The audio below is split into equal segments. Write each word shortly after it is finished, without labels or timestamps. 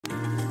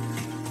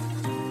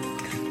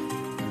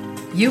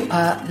You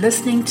are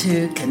listening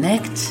to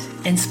Connect,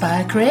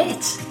 Inspire,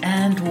 Create,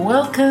 and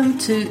welcome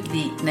to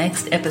the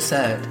next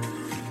episode.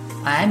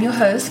 I am your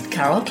host,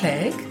 Carol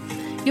Clegg,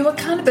 your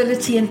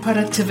accountability and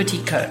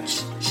productivity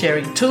coach,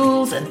 sharing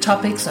tools and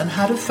topics on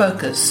how to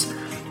focus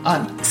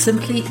on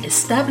simply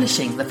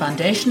establishing the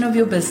foundation of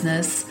your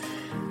business,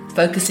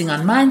 focusing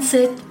on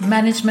mindset,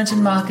 management,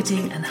 and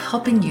marketing, and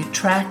helping you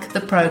track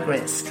the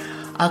progress.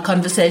 Our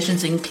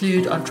conversations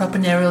include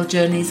entrepreneurial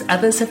journeys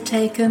others have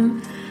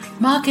taken,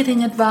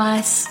 marketing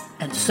advice,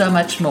 and so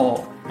much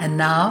more. And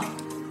now,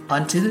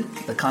 on to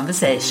the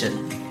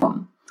conversation.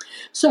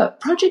 So,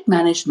 project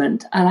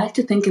management, I like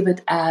to think of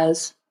it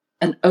as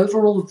an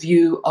overall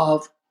view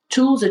of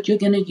tools that you're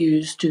going to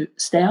use to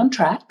stay on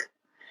track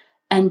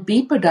and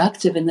be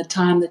productive in the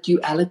time that you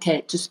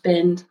allocate to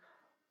spend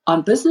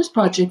on business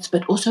projects,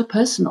 but also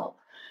personal.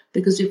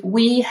 Because if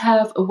we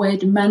have a way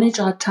to manage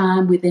our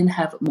time, we then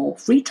have more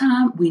free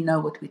time. We know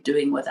what we're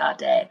doing with our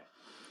day.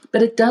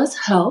 But it does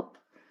help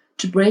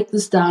to break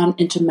this down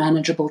into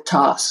manageable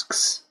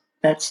tasks.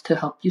 That's to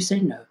help you say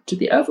no to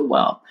the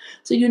overwhelm.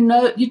 So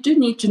you do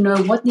need to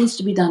know what needs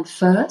to be done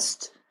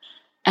first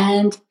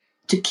and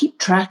to keep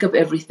track of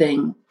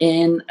everything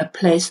in a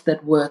place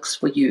that works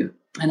for you.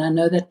 And I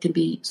know that can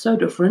be so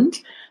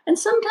different. And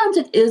sometimes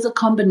it is a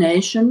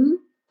combination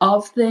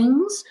of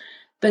things,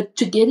 but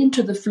to get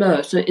into the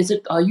flow. So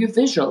are you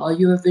visual? Are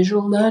you a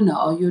visual learner?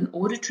 Are you an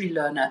auditory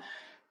learner?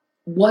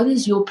 What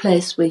is your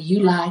place where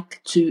you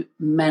like to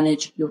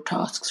manage your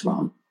tasks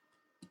from?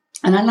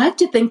 And I like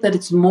to think that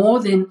it's more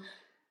than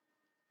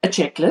a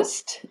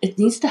checklist. It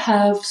needs to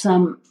have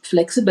some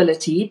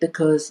flexibility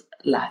because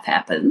life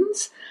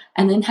happens,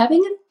 and then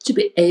having it to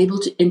be able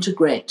to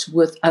integrate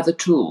with other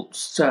tools.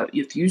 So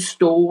if you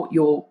store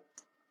your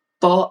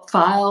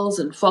files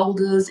and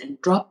folders in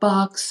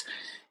Dropbox,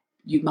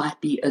 you might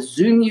be a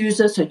Zoom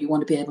user, so you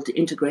want to be able to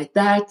integrate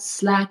that,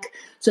 Slack.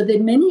 So there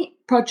are many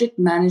project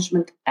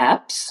management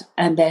apps,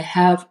 and they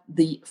have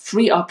the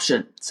free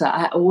option. So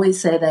I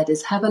always say that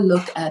is have a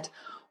look at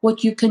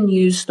what you can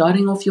use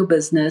starting off your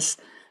business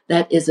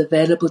that is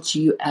available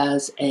to you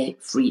as a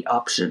free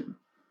option.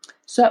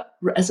 So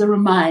as a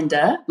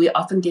reminder, we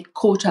often get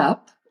caught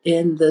up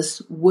in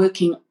this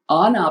working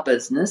on our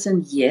business,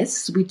 and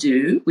yes, we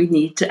do. We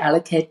need to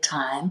allocate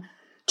time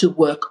to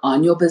work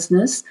on your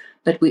business,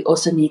 but we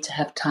also need to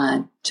have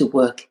time to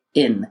work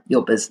in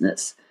your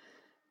business.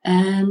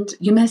 And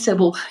you may say,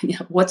 well,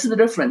 what's the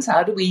difference?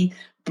 How do we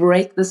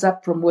break this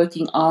up from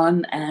working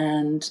on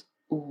and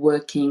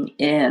working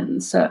in?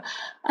 So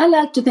I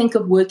like to think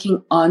of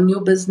working on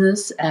your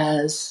business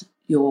as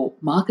your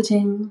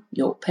marketing,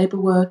 your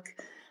paperwork,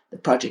 the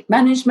project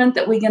management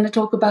that we're going to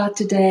talk about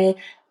today,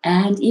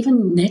 and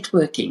even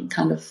networking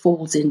kind of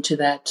falls into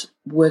that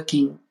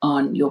working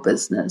on your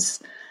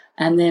business.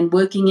 And then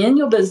working in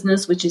your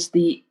business, which is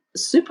the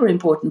super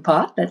important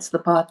part, that's the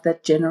part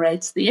that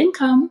generates the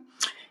income,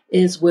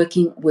 is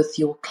working with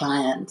your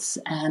clients.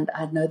 And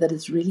I know that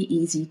it's really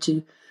easy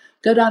to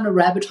go down a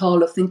rabbit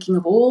hole of thinking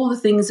of all the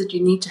things that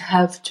you need to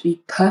have to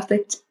be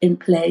perfect in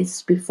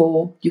place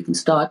before you can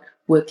start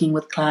working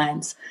with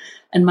clients.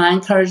 And my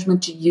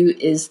encouragement to you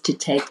is to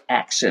take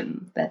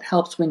action. That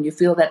helps when you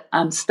feel that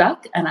I'm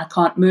stuck and I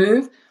can't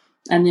move,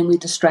 and then we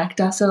distract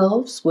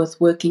ourselves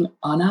with working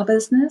on our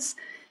business.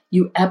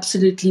 You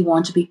absolutely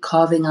want to be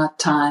carving out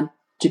time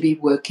to be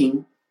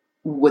working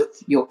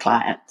with your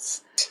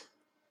clients.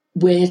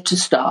 Where to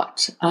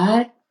start?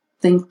 I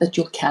think that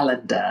your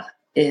calendar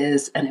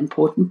is an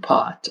important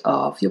part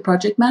of your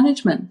project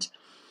management.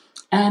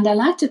 And I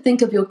like to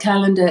think of your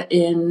calendar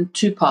in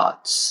two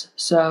parts.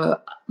 So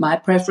my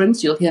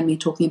preference, you'll hear me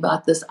talking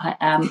about this, I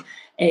am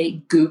a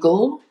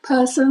Google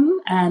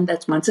person. And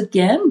that's once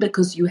again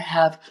because you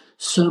have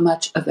so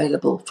much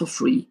available for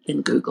free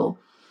in Google.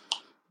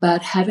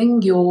 But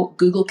having your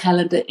Google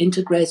Calendar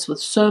integrates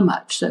with so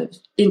much. So it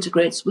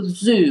integrates with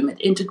Zoom.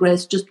 It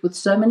integrates just with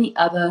so many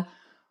other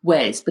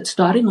ways. But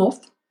starting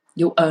off,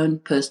 your own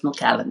personal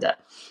calendar.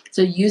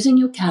 So using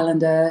your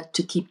calendar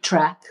to keep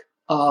track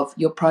of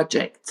your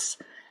projects.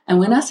 And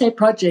when I say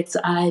projects,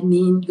 I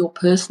mean your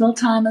personal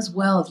time as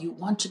well. You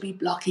want to be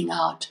blocking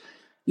out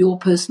your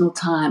personal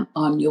time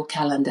on your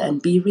calendar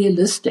and be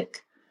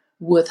realistic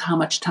with how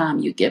much time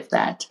you give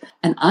that.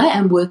 And I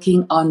am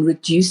working on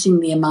reducing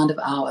the amount of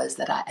hours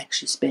that I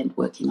actually spend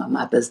working on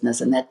my business.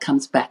 And that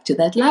comes back to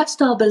that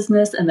lifestyle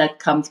business, and that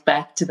comes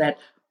back to that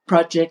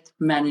project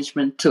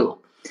management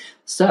tool.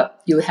 So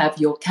you have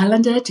your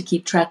calendar to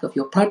keep track of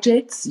your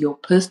projects, your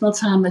personal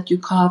time that you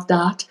carved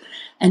out,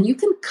 and you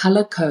can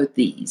color code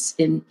these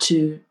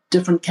into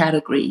different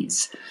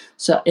categories.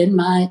 So in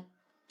my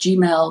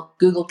Gmail,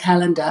 Google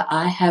Calendar,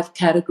 I have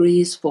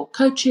categories for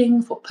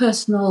coaching, for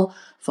personal,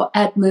 for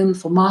admin,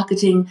 for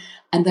marketing,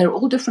 and they're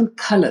all different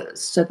colors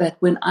so that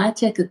when I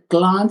take a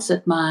glance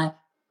at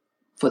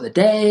for the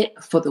day,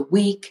 for the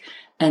week,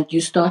 and you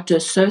start to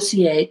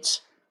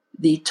associate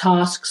the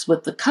tasks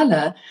with the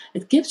color,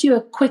 it gives you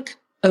a quick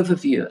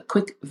overview, a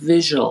quick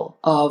visual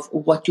of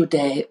what your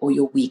day or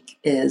your week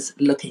is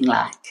looking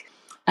like.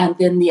 And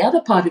then the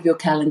other part of your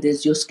calendar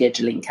is your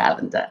scheduling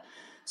calendar.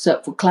 So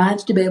for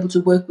clients to be able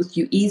to work with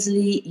you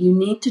easily, you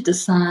need to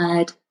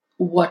decide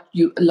a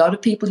lot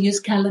of people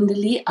use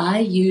Calendly. I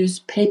use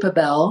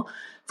Paperbell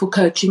for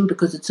coaching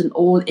because it's an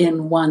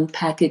all-in-one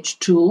package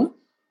tool,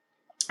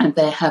 and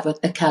they have a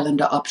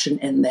calendar option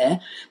in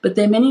there. But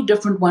there are many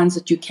different ones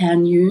that you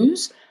can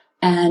use,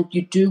 and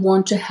you do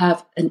want to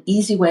have an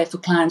easy way for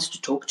clients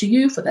to talk to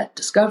you for that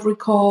discovery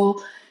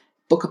call,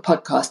 book a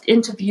podcast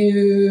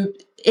interview,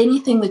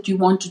 anything that you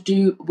want to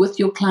do with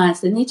your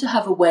clients. They need to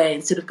have a way,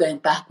 instead of going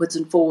backwards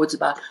and forwards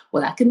about,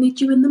 well, I can meet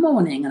you in the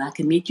morning and I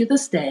can meet you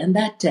this day and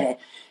that day.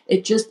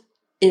 It just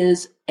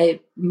is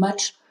a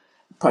much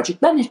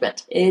project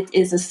management. It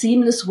is a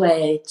seamless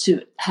way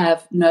to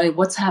know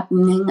what's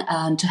happening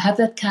and to have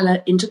that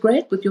calendar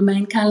integrate with your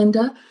main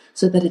calendar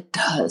so that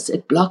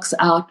it blocks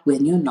out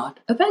when you're not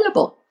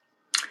available.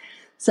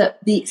 So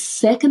the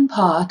second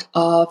part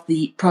of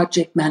the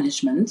project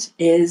management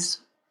is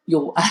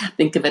I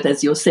think of it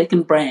as your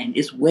second brain,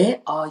 is where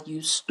are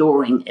you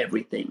storing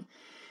everything?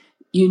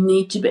 You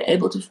need to be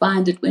able to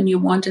find it when you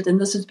want it.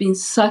 And this has been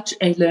such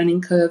a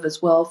learning curve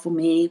as well for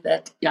me,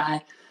 that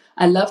I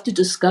love to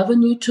discover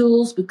new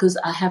tools because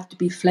I have to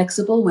be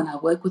flexible when I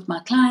work with my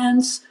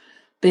clients,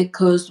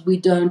 because we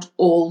don't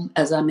all,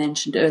 as I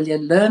mentioned earlier,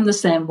 learn the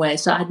same way.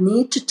 So I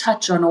need to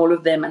touch on all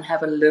of them and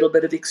have a little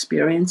bit of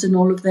experience in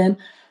all of them.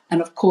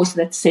 And of course,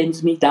 that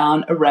sends me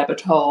down a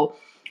rabbit hole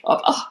of,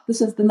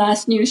 this is the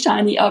nice new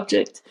shiny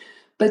object.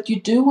 But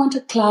you do want a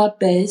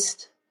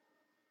cloud-based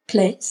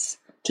place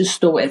to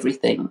store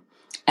everything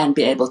and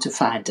be able to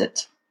find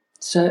it.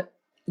 So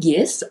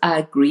yes, I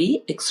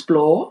agree.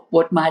 Explore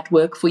what might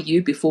work for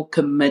you before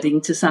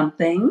committing to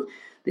something.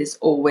 There's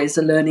always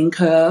a learning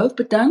curve,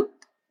 but don't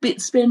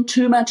spend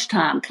too much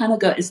time. Kind of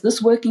go, is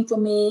this working for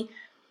me?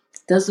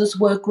 Does this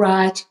work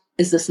right?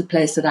 Is this a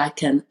place that I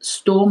can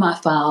store my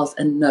files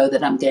and know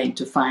that I'm going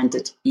to find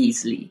it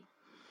easily?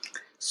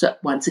 So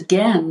once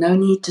again, no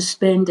need to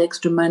spend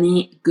extra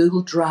money.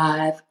 Google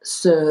Drive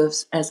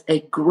serves as a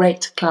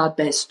great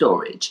cloud-based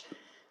storage.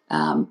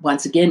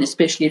 Once again,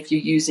 especially if you're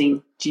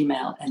using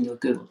Gmail and your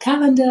Google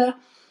Calendar.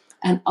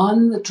 And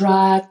on the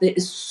Drive, there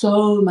is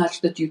so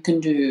much that you can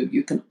do.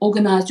 You can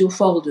organize your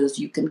folders.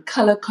 You can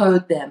color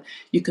code them.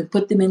 You can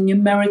put them in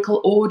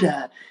numerical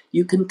order.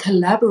 You can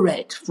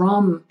collaborate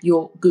from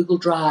your Google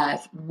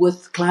Drive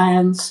with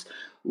clients,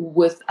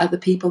 with other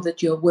people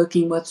that you're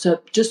working with.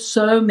 So just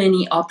so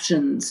many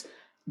options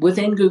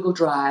within Google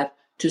Drive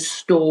to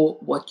store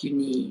what you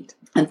need.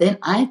 And then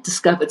I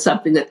discovered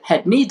something that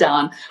had me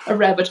down a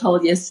rabbit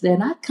hole yesterday,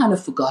 and I'd kind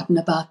of forgotten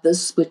about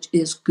this, which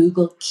is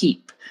Google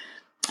Keep.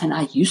 And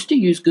I used to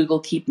use Google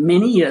Keep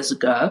many years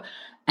ago,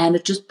 and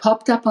it just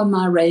popped up on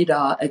my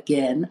radar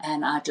again,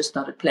 and I just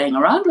started playing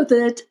around with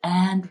it.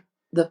 And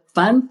the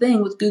fun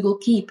thing with Google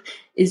Keep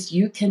is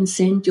you can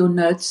send your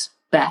notes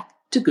back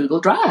to Google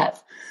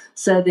Drive.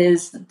 So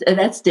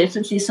that's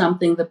definitely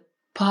something. The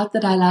part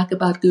that I like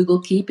about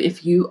Google Keep,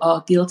 if you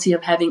are guilty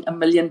of having a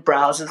million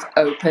browsers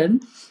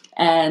open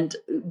and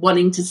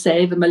wanting to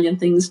save a million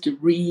things to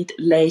read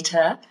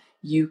later,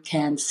 you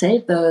can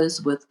save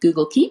those with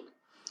Google Keep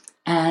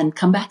and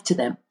come back to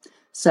them.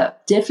 So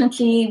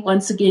definitely,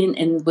 once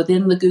again,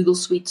 within the Google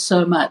Suite,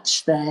 so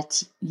much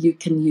that you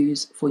can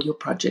use for your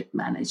project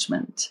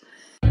management.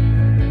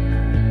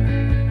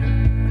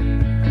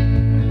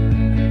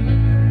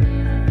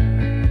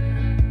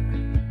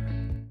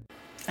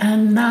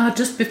 And now,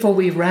 just before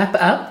we wrap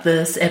up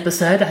this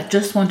episode, I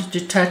just wanted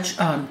to touch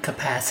on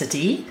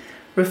capacity,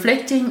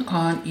 reflecting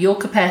on your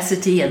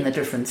capacity and the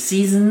different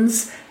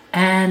seasons,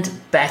 and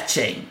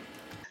batching.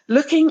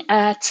 Looking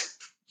at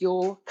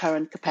your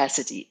current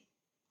capacity.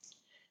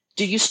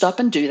 Do you stop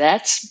and do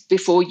that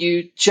before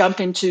you jump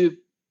into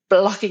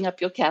blocking up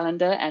your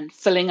calendar and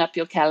filling up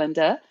your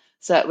calendar?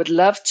 So I would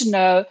love to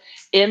know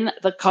in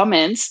the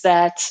comments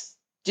that,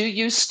 do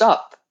you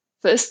stop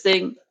first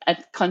thing and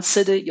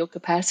consider your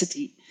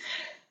capacity?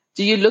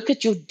 Do you look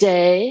at your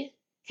day?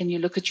 Can you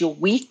look at your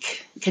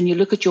week? Can you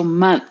look at your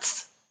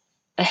month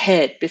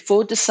ahead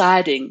before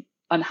deciding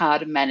on how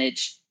to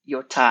manage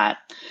your time?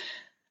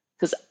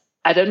 Because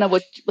I don't know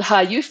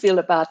how you feel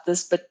about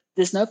this, but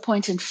there's no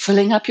point in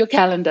filling up your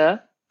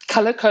calendar,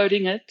 color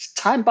coding it,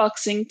 time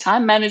boxing,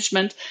 time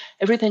management,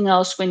 everything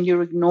else when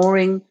you're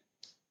ignoring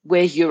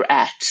where you're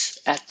at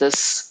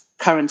this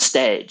current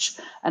stage.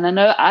 And I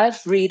know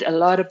I've read a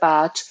lot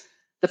about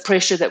the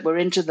pressure that we're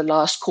into the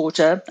last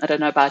quarter. I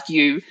don't know about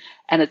you.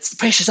 And the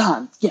pressure's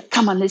on. Yeah,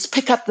 come on, let's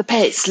pick up the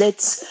pace.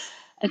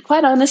 And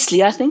quite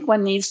honestly, I think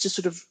one needs to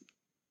sort of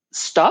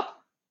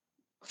stop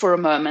for a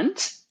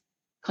moment,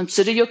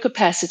 consider your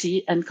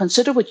capacity, and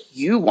consider what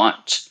you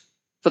want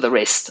for the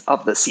rest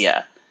of this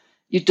year.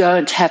 You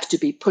don't have to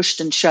be pushed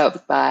and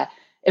shoved by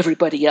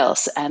everybody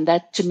else. And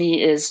that, to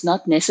me, is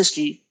not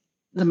necessarily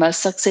the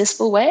most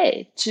successful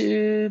way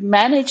to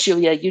manage your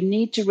year. You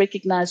need to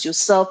recognize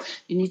yourself.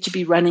 You need to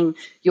be running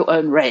your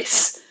own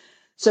race.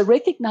 So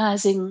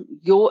recognizing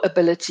your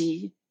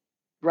ability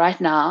right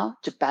now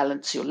to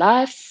balance your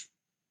life,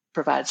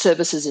 provide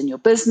services in your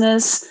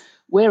business.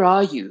 Where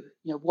are you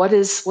what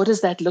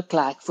does that look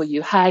like for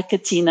you? Hi,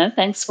 Katina.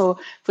 Thanks for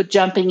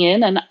jumping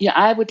in. And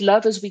I would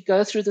love, as we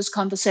go through this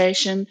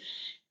conversation,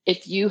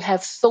 if you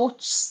have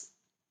thoughts,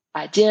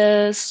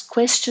 ideas,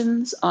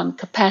 questions on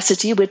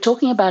capacity. We're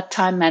talking about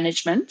time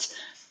management,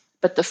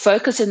 but the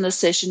focus in this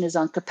session is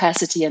on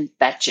capacity and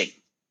batching.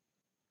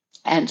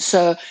 And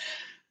so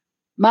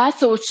my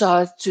thoughts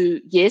are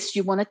yes,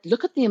 you want to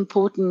look at the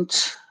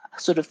important,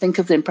 sort of think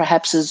of them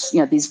perhaps as,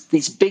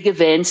 these big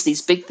events,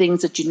 these big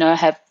things that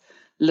have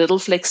little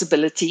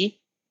flexibility,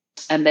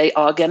 and they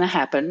are going to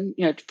happen,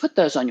 to put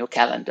those on your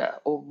calendar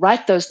or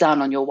write those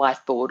down on your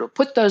whiteboard or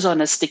put those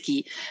on a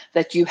sticky,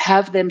 that you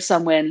have them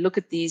somewhere, and look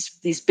at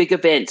these big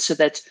events so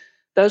that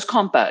those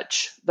can't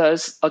budge.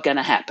 Those are going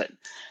to happen.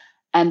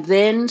 And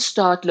then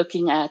start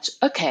looking at,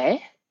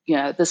 okay,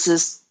 this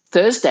is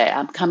Thursday.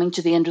 I'm coming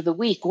to the end of the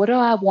week. What do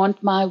I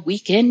want my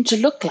weekend to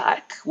look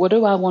like?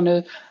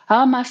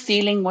 How am I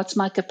feeling? What's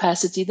my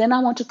capacity? Then I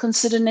want to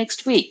consider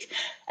next week.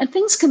 And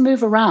things can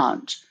move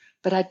around.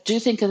 But I do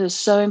think it is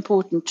so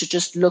important to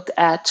just look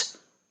at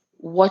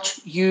what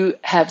you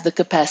have the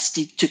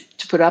capacity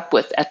to put up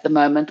with at the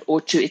moment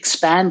or to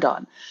expand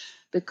on.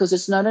 Because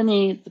it's not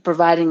only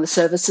providing the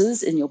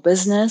services in your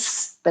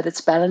business, but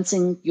it's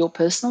balancing your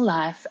personal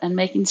life and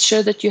making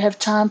sure that you have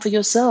time for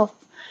yourself.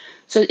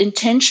 So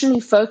intentionally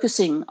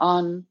focusing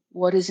on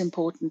what is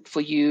important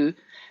for you,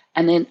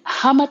 and then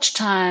how much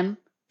time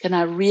can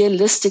I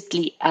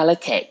realistically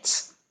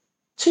allocate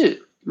to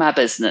my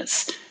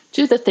business,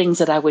 to the things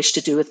that I wish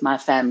to do with my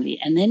family,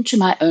 and then to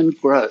my own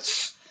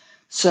growth.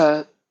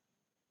 So,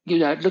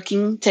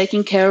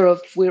 taking care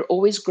of, we're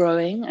always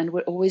growing and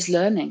we're always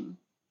learning.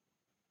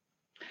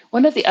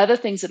 One of the other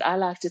things that I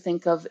like to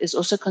think of is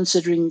also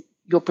considering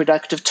your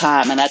productive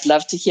time. And I'd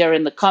love to hear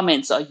in the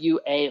comments, are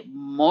you a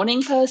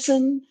morning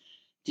person?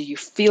 Do you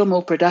feel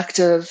more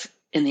productive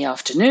in the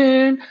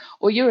afternoon,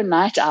 or you're a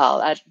night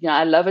owl?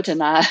 I love it.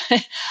 And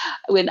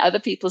when other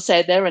people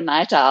say they're a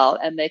night owl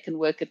and they can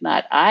work at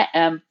night, I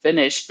am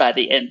finished by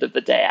the end of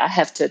the day. I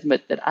have to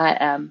admit that I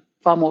am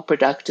far more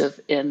productive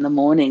in the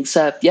morning.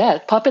 So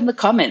pop in the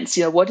comments,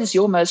 what is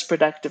your most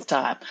productive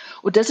time?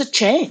 Or does it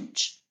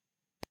change?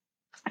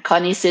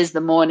 Connie says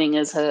the morning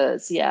is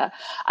hers. Yeah.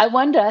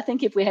 I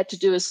think if we had to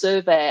do a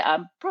survey,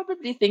 I'm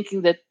probably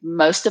thinking that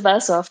most of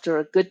us, after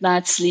a good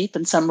night's sleep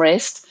and some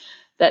rest,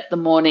 that the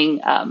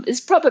morning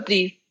is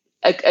probably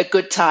a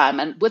good time.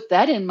 And with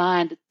that in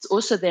mind, it's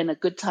also then a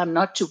good time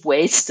not to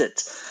waste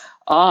it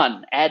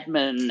on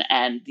admin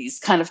and these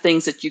kind of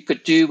things that you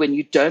could do when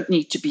you don't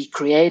need to be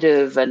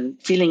creative and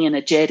feeling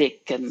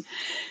energetic, and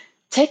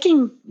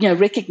taking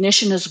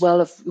recognition as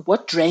well of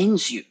what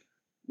drains you.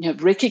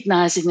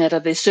 Recognizing that, are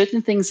there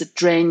certain things that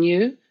drain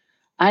you?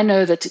 I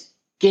know that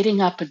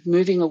getting up and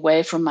moving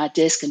away from my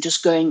desk and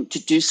just going to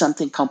do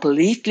something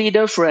completely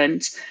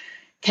different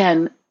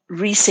can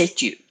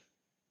reset you.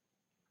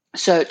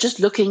 So just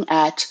looking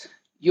at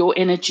your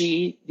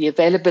energy, the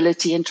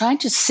availability, and trying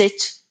to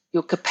set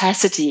your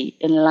capacity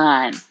in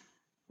line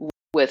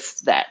with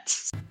that.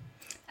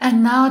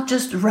 And now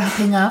just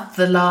wrapping up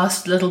the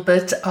last little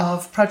bit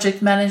of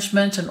project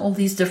management and all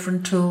these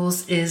different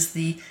tools is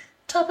the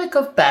topic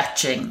of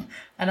batching.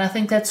 And I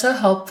think that's so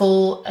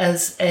helpful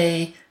as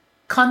a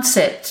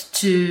concept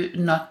to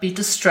not be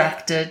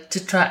distracted,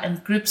 to try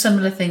and group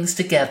similar things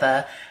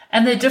together.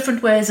 And there are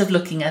different ways of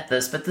looking at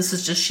this, but this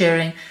is just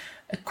sharing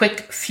a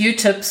quick few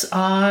tips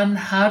on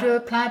how to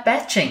apply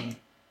batching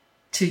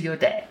to your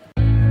day.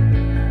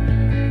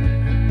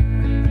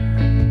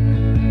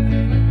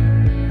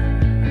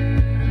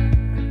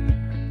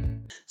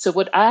 So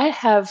what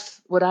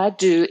I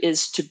do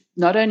is to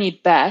not only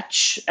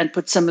batch and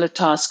put similar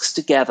tasks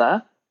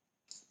together,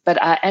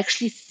 but I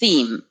actually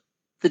theme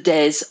the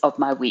days of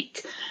my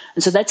week.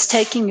 And so that's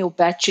taking your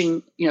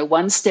batching,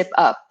 one step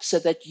up so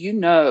that you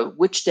know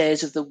which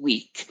days of the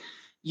week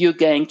you're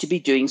going to be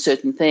doing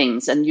certain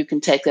things. And you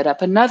can take that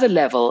up another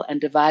level and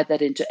divide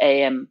that into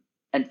AM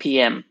and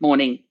PM,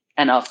 morning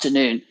and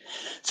afternoon.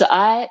 So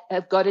I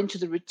have got into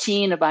the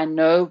routine of, I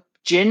know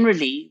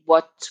generally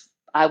what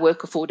I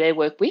work a 4-day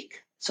work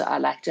week. So I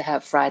like to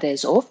have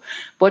Fridays off.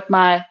 But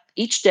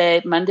each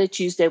day, Monday,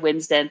 Tuesday,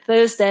 Wednesday, and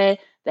Thursday,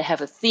 they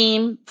have a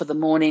theme for the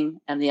morning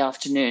and the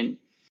afternoon.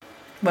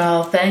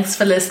 Well, thanks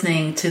for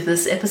listening to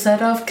this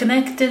episode of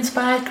Connect,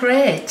 Inspire,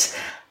 Create.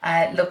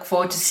 I look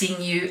forward to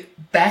seeing you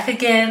back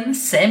again,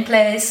 same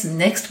place,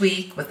 next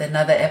week with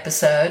another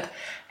episode.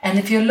 And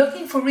if you're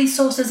looking for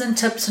resources and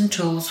tips and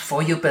tools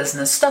for your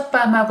business, stop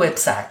by my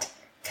website,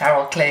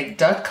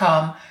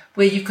 carolclegg.com,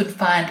 where you can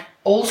find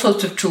all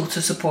sorts of tools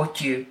to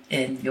support you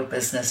in your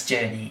business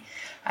journey.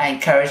 I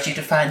encourage you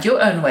to find your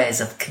own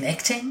ways of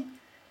connecting,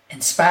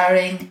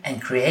 inspiring,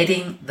 and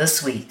creating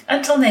this week.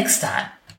 Until next time.